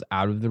themselves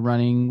out of the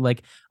running.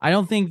 Like,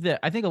 I think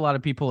a lot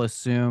of people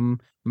assume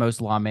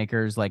most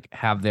lawmakers like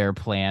have their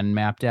plan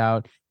mapped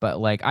out. But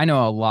like, I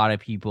know a lot of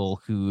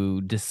people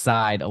who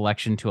decide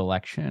election to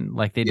election.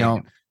 Like they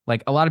don't,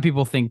 like a lot of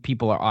people think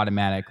people are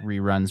automatic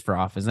reruns for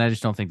office. And I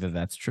just don't think that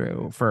that's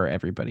true for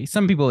everybody.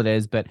 Some people it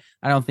is, but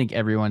I don't think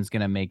everyone's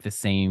going to make the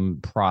same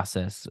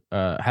process,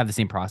 have the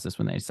same process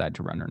when they decide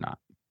to run or not.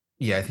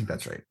 Yeah, I think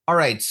that's right. All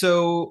right.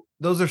 So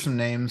those are some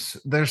names.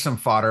 There's some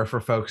fodder for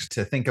folks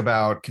to think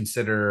about,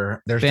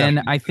 consider.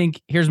 Ben, I think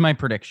here's my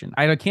prediction.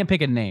 I can't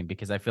pick a name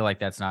because I feel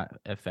like that's not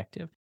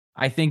effective.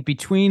 I think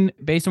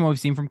based on what we've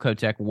seen from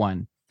Kotek,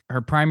 one,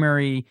 her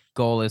primary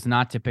goal is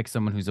not to pick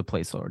someone who's a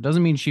placeholder.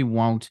 Doesn't mean she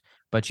won't,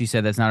 but she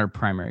said that's not her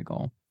primary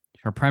goal.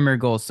 Her primary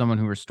goal is someone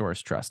who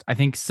restores trust. I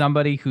think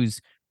somebody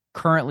who's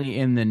currently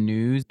in the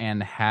news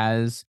and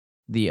has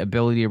the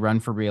ability to run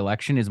for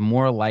re-election is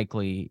more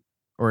likely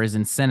or is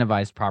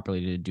incentivized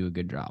properly to do a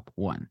good job.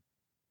 One.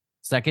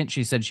 Second,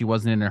 she said she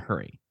wasn't in a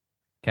hurry.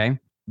 Okay.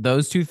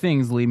 Those two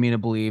things lead me to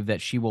believe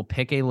that she will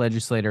pick a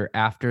legislator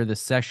after the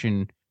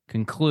session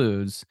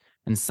concludes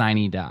and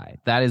sine die.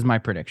 That is my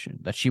prediction,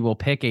 that she will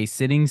pick a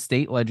sitting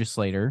state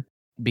legislator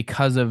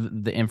because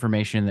of the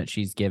information that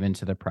she's given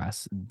to the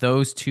press.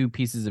 Those two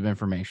pieces of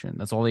information.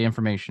 That's all the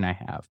information I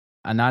have.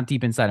 I'm not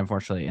deep inside,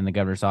 unfortunately, in the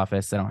governor's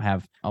office. I don't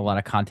have a lot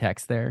of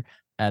context there.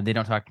 They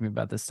don't talk to me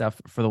about this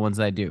stuff for the ones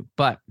that I do.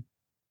 But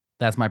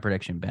that's my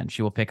prediction, Ben.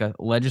 She will pick a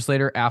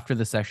legislator after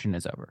the session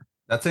is over.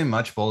 That's a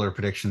much bolder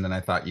prediction than I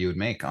thought you would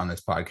make on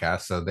this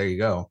podcast. So there you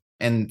go.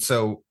 And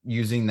so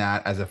using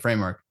that as a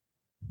framework,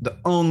 the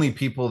only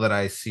people that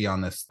I see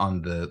on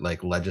the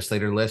like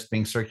legislator list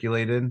being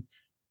circulated,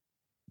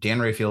 Dan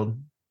Rayfield,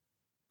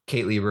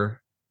 Kate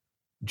Lieber,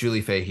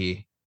 Julie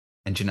Fahey,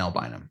 and Janelle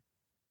Bynum.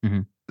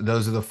 Mm-hmm.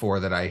 Those are the four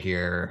that I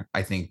hear.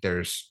 I think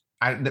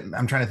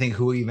I'm trying to think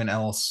who even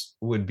else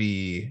would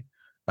be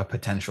a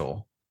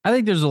potential. I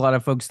think there's a lot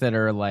of folks that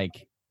are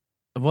like,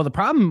 well, the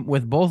problem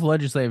with both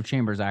legislative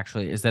chambers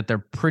actually is that they're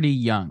pretty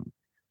young.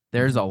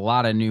 There's a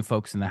lot of new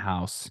folks in the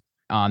House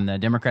on the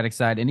Democratic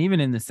side. And even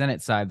in the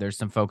Senate side, there's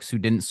some folks who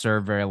didn't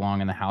serve very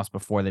long in the House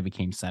before they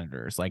became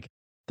senators. Like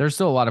there's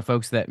still a lot of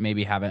folks that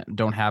maybe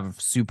don't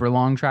have super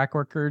long track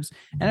records.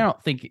 And I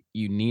don't think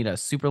you need a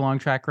super long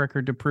track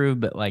record to prove,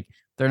 but like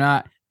they're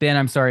not. Ben,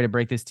 I'm sorry to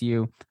break this to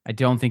you. I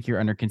don't think you're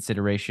under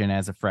consideration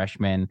as a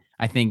freshman.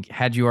 I think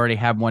had you already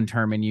had one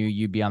term in you,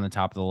 you'd be on the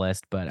top of the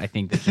list. But I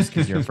think that's just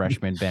because you're a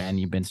freshman, Ben,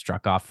 you've been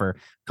struck off for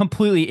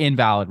completely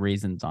invalid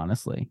reasons,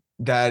 honestly.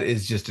 That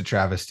is just a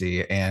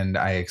travesty, and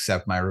I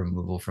accept my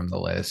removal from the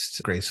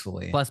list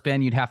gracefully. Plus,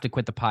 Ben, you'd have to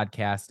quit the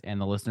podcast,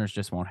 and the listeners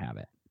just won't have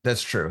it.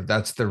 That's true.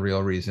 That's the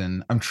real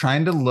reason. I'm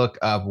trying to look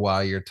up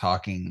while you're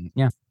talking.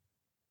 Yeah.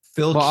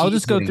 I'll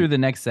just go through the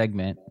next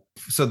segment.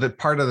 So the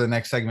part of the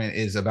next segment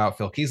is about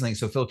Phil Kiesling.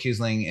 So Phil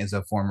Kiesling is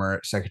a former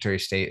Secretary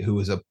of State who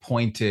was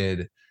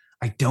appointed.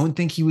 I don't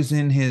think he was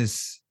in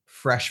his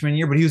freshman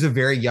year, but he was a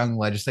very young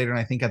legislator, and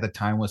I think at the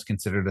time was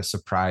considered a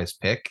surprise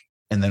pick,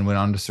 and then went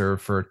on to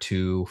serve for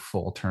 2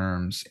 full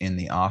terms in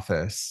the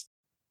office.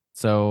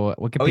 So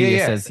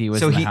Wikipedia says he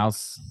was in the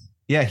House.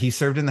 Yeah, he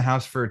served in the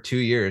House for 2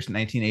 years,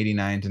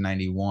 1989 to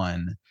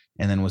 91,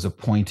 and then was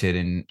appointed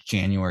in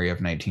January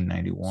of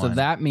 1991. So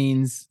that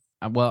means,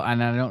 well,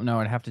 and I don't know,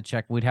 I'd have to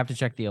check. We'd have to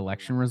check the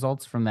election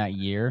results from that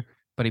year,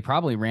 but he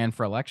probably ran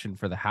for election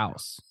for the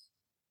House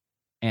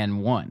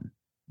and won.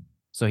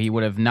 So he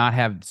would have not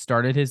have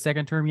started his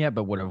second term yet,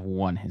 but would have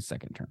won his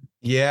second term.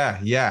 Yeah.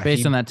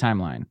 Based on that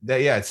timeline.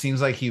 It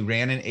seems like he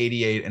ran in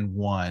 88 and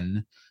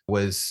won,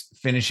 was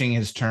finishing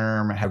his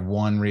term, had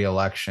won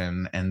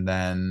re-election, and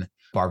then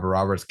Barbara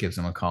Roberts gives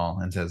him a call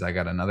and says, I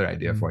got another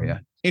idea for you.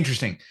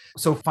 Interesting.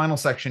 So final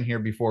section here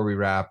before we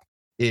wrap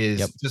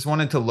is just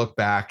wanted to look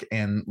back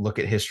and look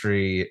at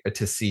history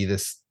to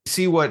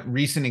see what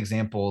recent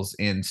examples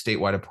in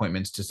statewide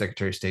appointments to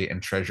Secretary of State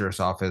and Treasurer's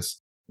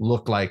Office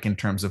look like in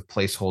terms of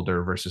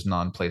placeholder versus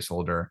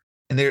non-placeholder.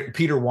 And there,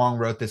 Peter Wong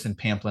wrote this in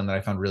pamphlet that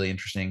I found really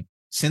interesting.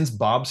 Since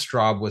Bob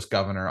Straub was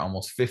governor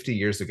almost 50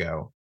 years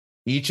ago,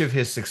 each of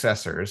his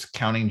successors,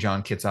 counting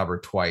John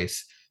Kitzhaber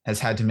twice, has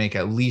had to make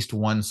at least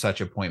one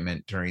such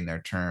appointment during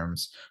their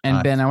terms.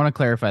 And Ben, I want to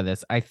clarify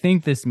this. I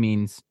think this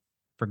means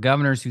for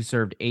governors who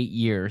served 8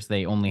 years,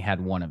 they only had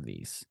one of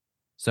these.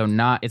 So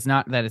it's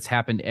not that it's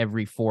happened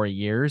every 4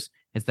 years.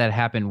 It's that it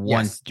happened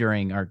once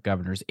during our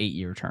governor's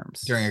 8-year terms.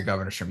 During a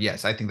governor's term.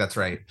 Yes, I think that's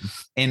right.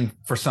 And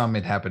for some,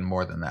 it happened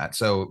more than that.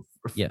 So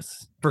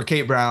for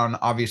Kate Brown,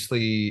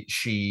 obviously,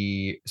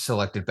 she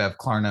selected Bev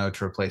Clarno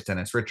to replace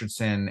Dennis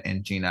Richardson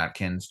and Jean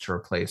Atkins to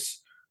replace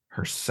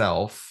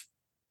herself.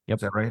 Yep.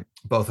 Is that right?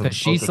 Both of them.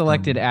 She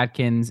selected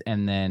Atkins,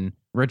 and then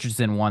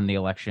Richardson won the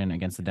election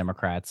against the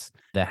Democrats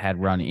that had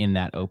run in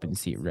that open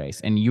seat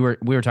race. And we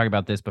were talking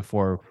about this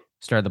before we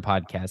started the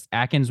podcast.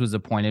 Atkins was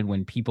appointed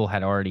when people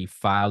had already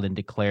filed and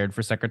declared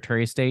for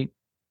Secretary of State.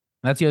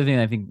 And that's the other thing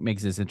that I think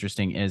makes this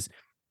interesting is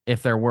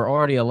if there were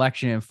already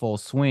election in full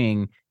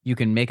swing, you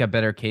can make a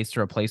better case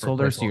to a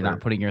placeholder. So you're not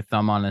putting your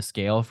thumb on a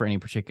scale for any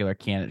particular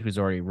candidate who's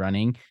already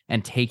running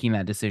and taking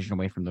that decision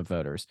away from the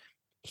voters.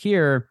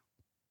 Here,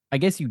 I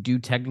guess you do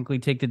technically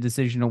take the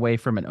decision away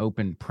from an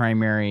open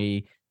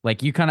primary.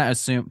 Like you kind of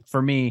assume,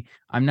 for me,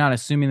 I'm not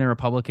assuming the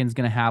Republican's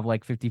going to have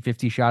like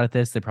 50-50 shot at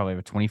this. They probably have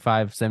a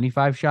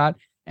 25-75 shot.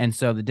 And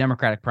so the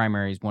Democratic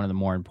primary is one of the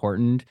more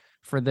important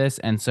for this.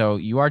 And so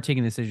you are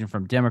taking the decision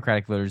from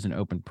Democratic voters in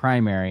open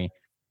primary,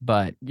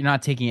 but you're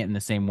not taking it in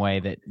the same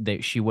way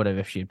that she would have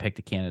if she had picked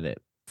a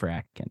candidate for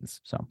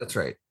Atkins. So that's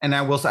right. And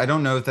I will say, I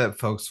don't know that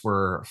folks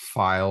were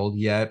filed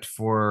yet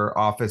for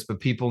office, but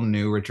people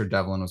knew Richard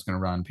Devlin was going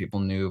to run. People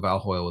knew Val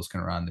Hoyle was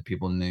going to run. The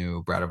people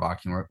knew Brad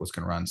Avakian was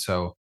going to run.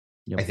 So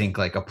I think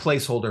like a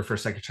placeholder for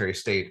Secretary of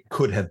State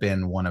could have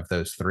been one of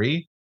those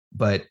three,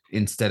 but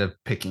instead of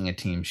picking a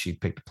team, she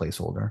picked a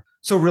placeholder.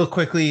 So real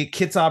quickly,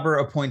 Kitzhaber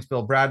appoints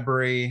Bill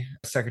Bradbury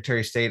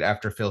Secretary of State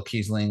after Phil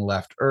Kiesling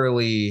left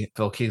early.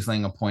 Phil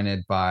Kiesling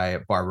appointed by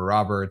Barbara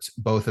Roberts.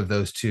 Both of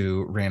those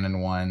two ran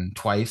and won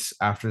twice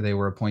after they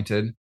were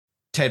appointed.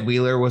 Ted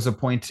Wheeler was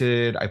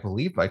appointed, I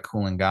believe, by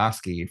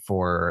Kulingoski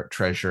for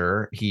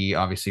treasurer. He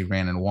obviously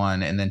ran and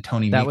won. And then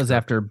Tony Meeker. That was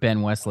after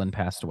Ben Westland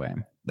passed away.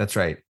 That's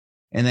right.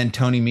 And then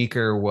Tony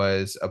Meeker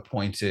was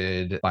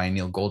appointed by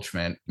Neil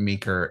Goldschmidt.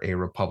 Meeker, a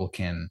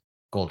Republican,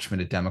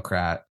 Goldschmidt, a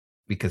Democrat,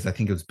 because I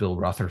think it was Bill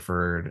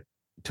Rutherford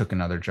took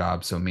another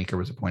job. So Meeker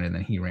was appointed, and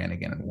then he ran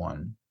again and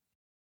won.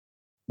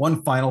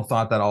 One final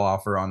thought that I'll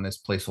offer on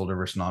this placeholder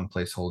versus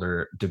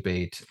non-placeholder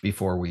debate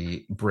before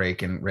we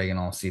break, and Reagan,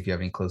 I'll see if you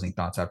have any closing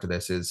thoughts after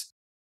this, is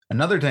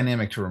another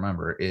dynamic to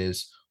remember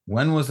is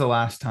when was the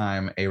last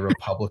time a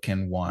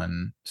Republican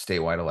won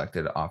statewide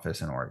elected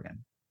office in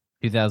Oregon?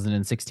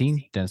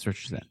 2016, Dennis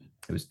Richardson.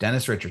 It was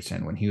Dennis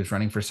Richardson when he was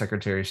running for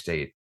Secretary of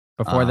State.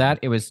 Before that,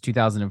 it was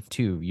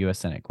 2002, U.S.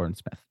 Senate, Gordon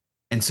Smith.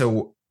 And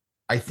so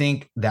I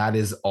think that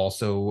is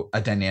also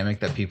a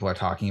dynamic that people are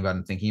talking about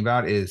and thinking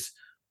about is,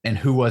 and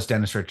who was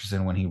Dennis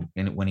Richardson when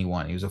he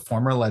won? He was a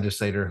former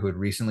legislator who had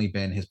recently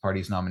been his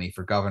party's nominee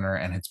for governor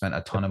and had spent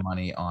a ton of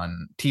money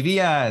on TV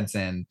ads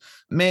and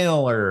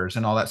mailers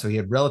and all that. So he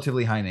had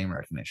relatively high name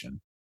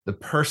recognition. The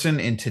person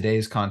in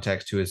today's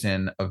context who is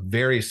in a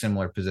very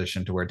similar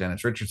position to where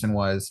Dennis Richardson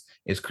was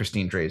is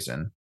Christine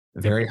Drazan.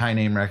 Very high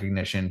name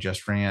recognition,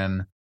 just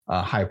ran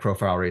a high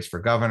profile race for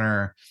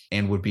governor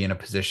and would be in a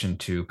position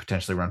to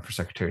potentially run for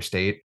Secretary of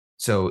State.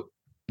 So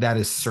that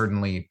is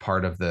certainly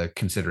part of the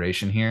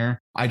consideration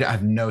here. I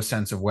have no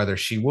sense of whether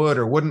she would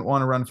or wouldn't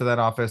want to run for that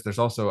office. There's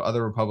also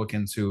other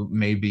Republicans who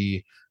may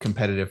be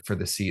competitive for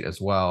the seat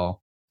as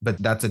well.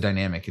 But that's a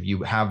dynamic. If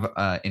you have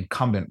an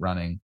incumbent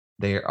running,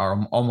 they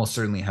are almost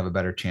certainly have a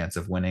better chance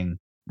of winning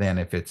than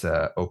if it's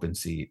an open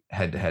seat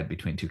head-to-head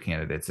between two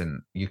candidates.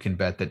 And you can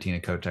bet that Tina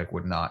Kotek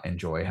would not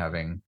enjoy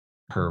having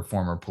her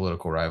former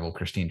political rival,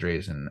 Christine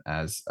Drazan,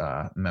 as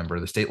a member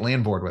of the state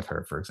land board with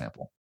her, for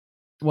example.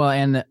 Well,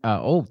 and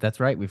that's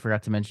right. We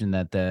forgot to mention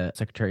that the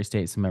Secretary of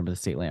State is a member of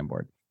the state land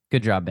board.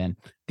 Good job, Ben.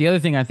 The other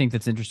thing I think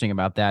that's interesting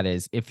about that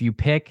is if you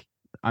pick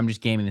I'm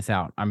just gaming this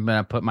out.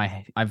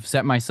 I've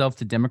set myself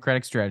to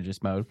Democratic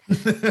strategist mode.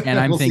 And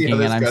I'm thinking,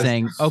 and I'm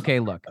saying, okay,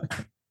 look,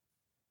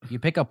 you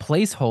pick a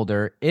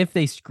placeholder. If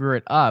they screw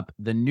it up,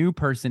 the new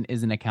person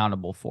isn't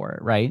accountable for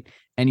it, right?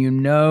 And you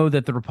know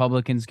that the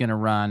Republican's going to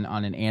run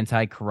on an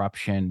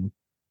anti-corruption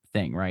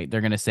thing, right?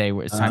 They're going to say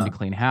it's time to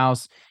clean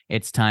house.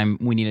 It's time.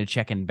 We need a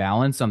check and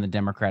balance on the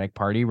Democratic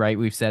Party, right?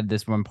 We've said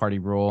this one party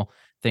rule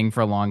thing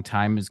for a long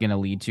time is going to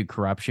lead to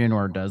corruption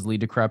or does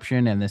lead to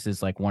corruption. And this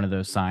is like one of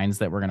those signs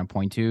that we're going to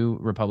point to,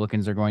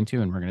 Republicans are going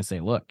to, and we're going to say,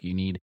 look, we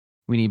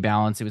need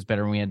balance. It was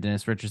better when we had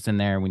Dennis Richardson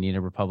there. We need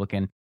a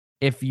Republican.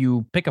 If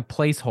you pick a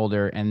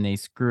placeholder and they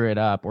screw it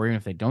up, or even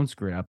if they don't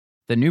screw it up,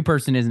 the new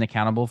person isn't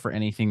accountable for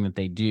anything that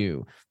they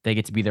do. They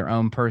get to be their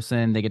own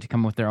person. They get to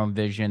come with their own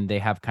vision. They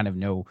have kind of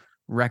no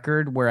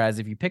record. Whereas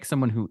if you pick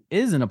someone who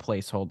isn't a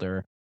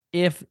placeholder,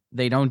 if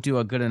they don't do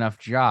a good enough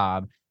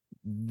job,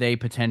 they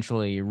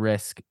potentially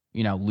risk,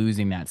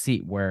 losing that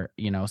seat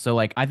so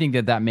like, I think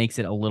that makes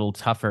it a little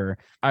tougher.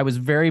 I was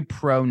very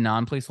pro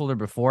non-placeholder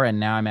before, and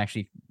now I'm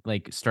actually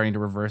like starting to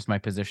reverse my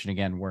position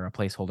again, where a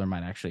placeholder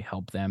might actually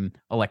help them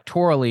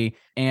electorally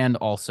and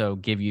also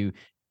give you,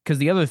 because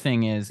the other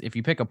thing is if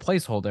you pick a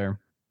placeholder,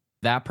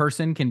 that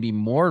person can be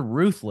more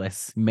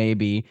ruthless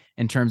maybe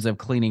in terms of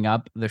cleaning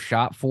up the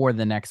shop for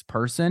the next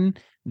person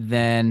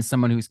than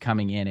someone who's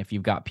coming in. If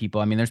you've got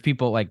people, there's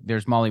people like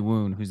there's Molly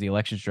Woon, who's the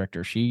elections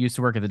director. She used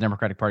to work at the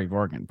Democratic Party of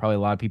Oregon. Probably a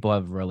lot of people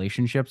have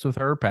relationships with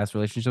her, past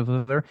relationships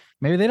with her.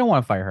 Maybe they don't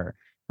want to fire her,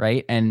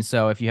 right? And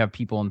so if you have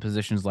people in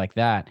positions like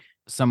that,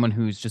 someone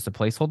who's just a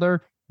placeholder,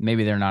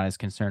 maybe they're not as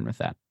concerned with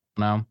that.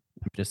 No, I'm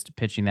just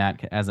pitching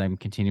that as I'm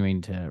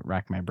continuing to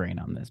rack my brain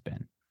on this,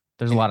 Ben.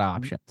 There's a lot of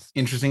options.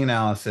 Interesting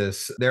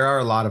analysis. There are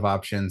a lot of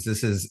options.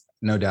 This is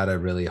no doubt a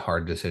really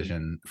hard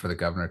decision for the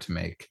governor to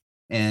make.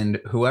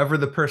 And whoever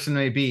the person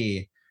may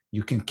be,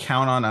 you can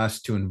count on us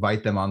to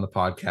invite them on the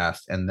podcast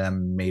and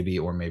them maybe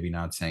or maybe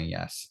not saying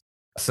yes.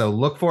 So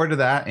look forward to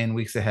that in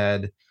weeks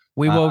ahead.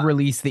 We will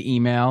release the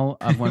email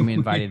of when we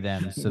invited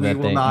them. So we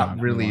will not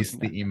release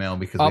the email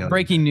because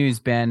breaking news,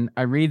 Ben.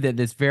 I read that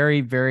this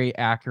very, very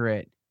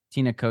accurate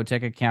Tina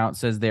Kotek account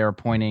says they are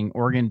appointing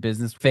Oregon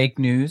business fake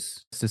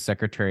news to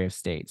Secretary of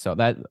State. So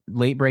that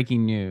late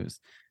breaking news,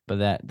 but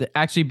that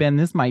actually, Ben,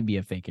 this might be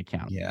a fake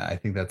account. Yeah, I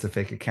think that's a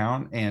fake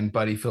account. And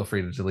buddy, feel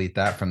free to delete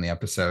that from the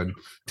episode.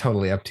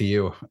 Totally up to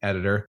you,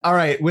 editor. All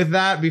right. With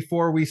that,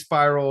 before we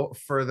spiral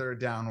further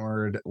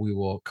downward, we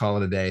will call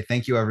it a day.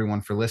 Thank you everyone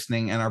for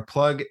listening. And our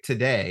plug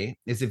today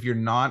is if you're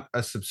not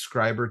a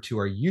subscriber to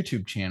our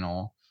YouTube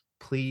channel,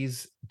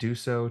 please do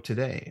so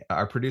today.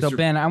 Our producer. So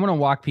Ben, I want to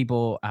walk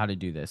people how to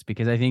do this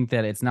because I think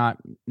that it's not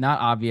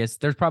obvious.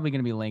 There's probably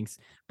going to be links,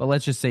 but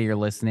let's just say you're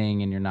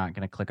listening and you're not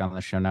going to click on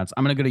the show notes.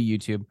 I'm going to go to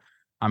YouTube.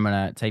 I'm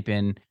going to type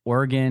in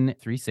Oregon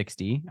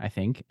 360, I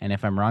think. And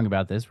if I'm wrong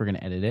about this, we're going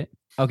to edit it.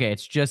 Okay,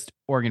 it's just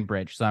Oregon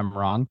Bridge, so I'm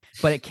wrong.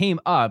 But it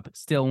came up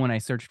still when I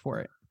searched for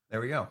it.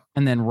 There we go.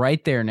 And then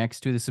right there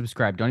next to the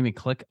subscribe, don't even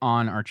click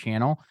on our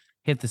channel.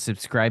 Hit the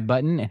subscribe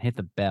button and hit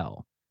the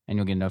bell. And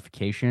you'll get a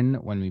notification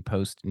when we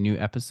post new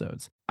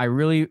episodes. I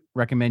really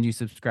recommend you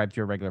subscribe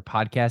to a regular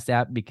podcast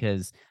app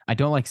because I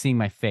don't like seeing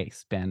my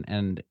face, Ben.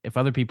 And if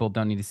other people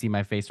don't need to see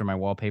my face or my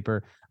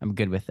wallpaper, I'm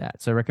good with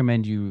that. So I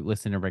recommend you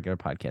listen to a regular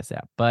podcast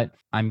app. But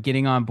I'm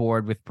getting on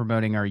board with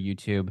promoting our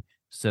YouTube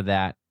so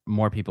that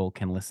more people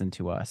can listen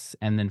to us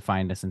and then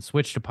find us and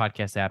switch to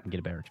podcast app and get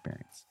a better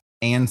experience.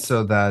 And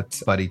so that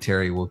Buddy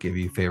Terry will give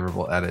you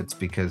favorable edits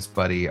because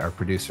Buddy, our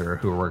producer,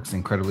 who works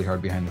incredibly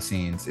hard behind the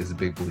scenes, is a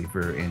big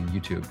believer in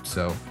YouTube.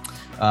 So,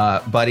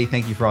 Buddy,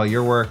 thank you for all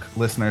your work.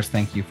 Listeners,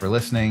 thank you for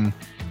listening.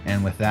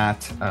 And with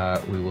that,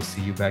 we will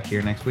see you back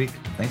here next week.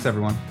 Thanks,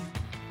 everyone.